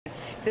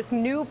this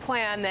new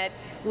plan that,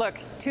 look,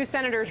 two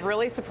senators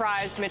really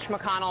surprised Mitch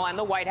McConnell and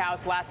the White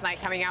House last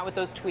night coming out with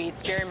those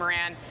tweets, Jerry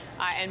Moran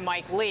and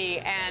Mike Lee.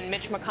 And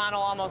Mitch McConnell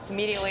almost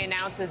immediately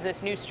announces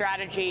this new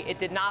strategy. It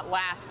did not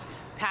last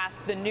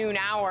past the noon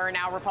hour.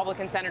 Now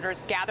Republican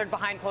senators gathered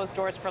behind closed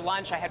doors for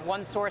lunch. I had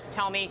one source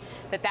tell me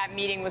that that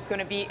meeting was going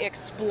to be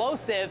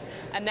explosive,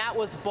 and that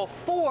was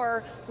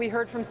before we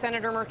heard from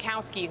Senator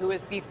Murkowski, who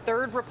is the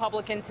third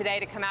Republican today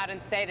to come out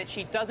and say that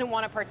she doesn't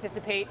want to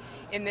participate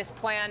in this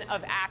plan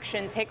of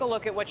action. Take a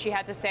look at what she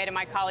had to say to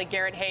my colleague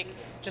Garrett Haake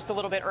just a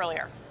little bit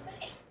earlier.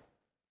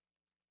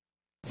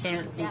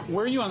 Senator,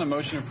 where are you on the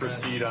motion to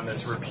proceed on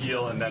this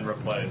repeal and then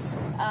replace?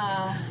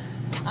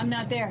 I'm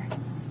not there.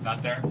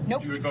 Not there?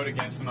 Nope. You would vote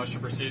against the motion to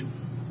proceed?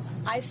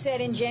 I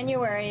said in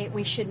January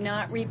we should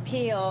not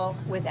repeal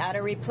without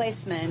a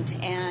replacement,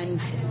 and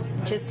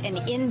just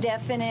an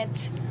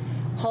indefinite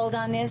hold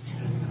on this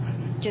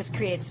just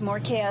creates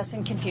more chaos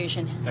and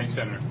confusion. Thanks,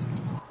 Senator.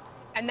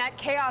 And that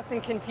chaos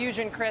and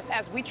confusion, Chris,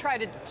 as we try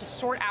to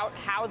sort out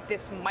how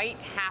this might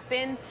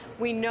happen,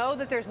 we know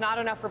that there's not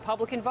enough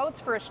Republican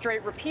votes for a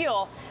straight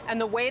repeal. And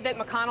the way that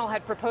McConnell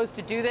had proposed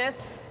to do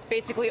this,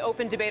 basically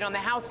open debate on the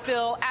House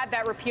bill, add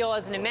that repeal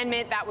as an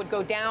amendment, that would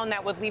go down,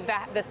 that would leave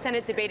the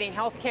Senate debating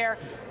health care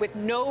with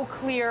no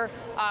clear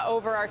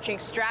overarching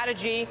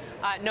strategy.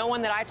 No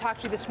one that I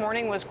talked to this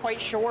morning was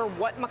quite sure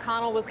what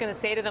McConnell was going to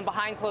say to them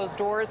behind closed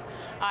doors.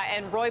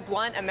 And Roy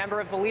Blunt, a member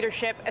of the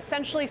leadership,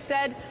 essentially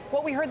said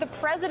what we heard the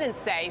president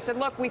say. He said,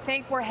 look, we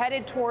think we're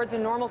headed towards a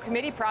normal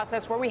committee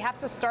process where we have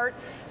to start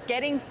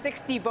getting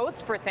 60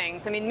 votes for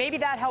things. I mean, maybe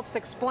that helps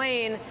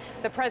explain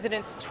the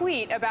president's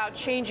tweet about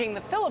changing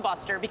the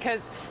filibuster,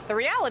 because the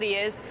reality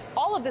is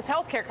all of this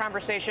health care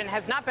conversation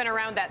has not been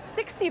around that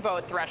 60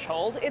 vote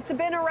threshold. It's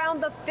been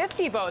around the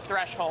 50 vote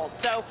threshold.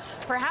 So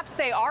perhaps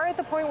they are at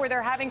the point where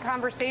they're having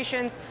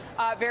conversations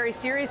very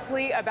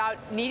seriously about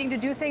needing to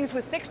do things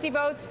with 60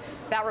 votes.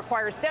 That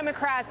requires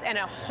Democrats and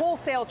a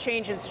wholesale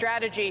change in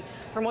strategy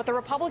from what the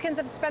Republicans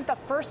have spent the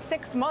first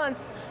 6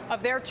 months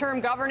of their term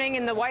governing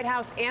in the White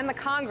House and the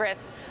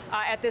Congress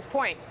at this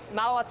point.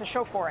 Not a lot to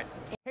show for it.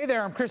 Hey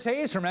there, I'm Chris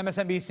Hayes from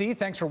MSNBC.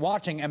 Thanks for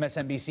watching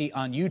MSNBC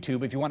on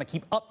YouTube. If you want to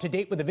keep up to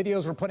date with the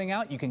videos we're putting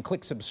out, you can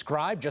click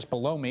subscribe just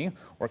below me,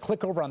 or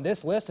click over on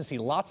this list to see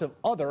lots of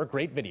other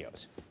great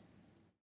videos.